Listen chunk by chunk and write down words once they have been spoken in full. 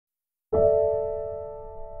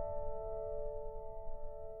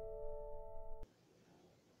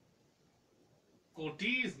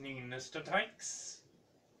Mr. Dykes.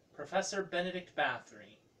 Professor Benedict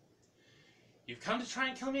Bathory. You've come to try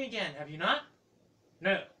and kill me again, have you not?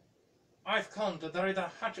 No. I've come to trade the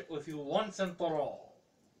hatchet with you once and for all.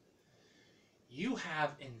 You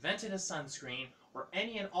have invented a sunscreen where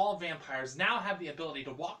any and all vampires now have the ability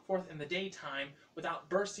to walk forth in the daytime without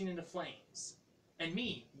bursting into flames. And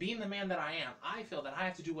me, being the man that I am, I feel that I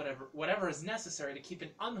have to do whatever is necessary to keep an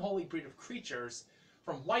unholy breed of creatures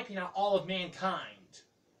from wiping out all of mankind.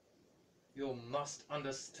 You must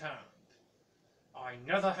understand, I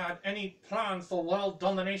never had any plans for world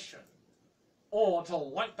domination, or to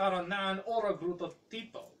wipe out a man or a group of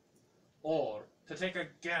people, or to take a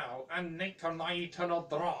gal and make her my eternal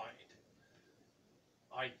bride.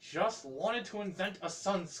 I just wanted to invent a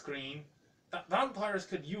sunscreen that vampires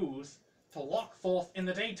could use to walk forth in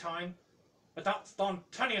the daytime without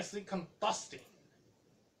spontaneously combusting.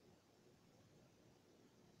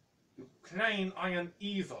 You claim I am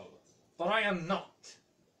evil, but I am not.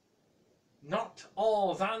 Not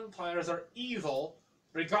all vampires are evil,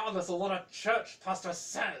 regardless of what a church pastor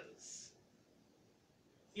says.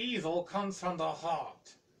 Evil comes from the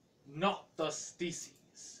heart, not the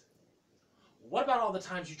species. What about all the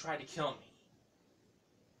times you tried to kill me?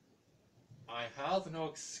 I have no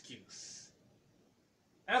excuse.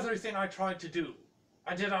 Everything I tried to do,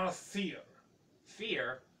 I did out of fear.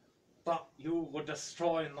 Fear? But you would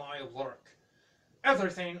destroy my work.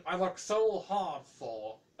 Everything I worked so hard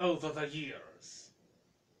for over the years.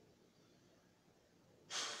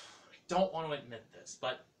 I don't want to admit this,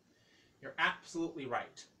 but you're absolutely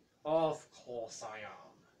right. Of course I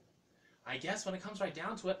am. I guess when it comes right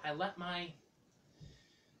down to it, I let my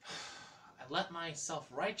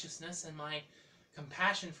self-righteousness and my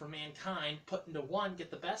compassion for mankind put into one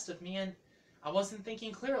get the best of me, and I wasn't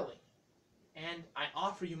thinking clearly. And I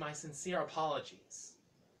offer you my sincere apologies.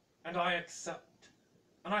 And I accept.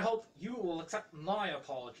 And I hope you will accept my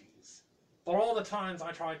apologies for all the times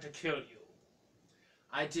I tried to kill you.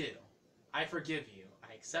 I do. I forgive you.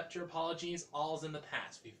 I accept your apologies. All's in the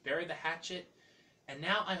past. We've buried the hatchet, and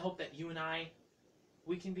now I hope that you and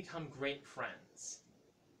we can become great friends.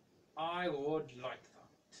 I would like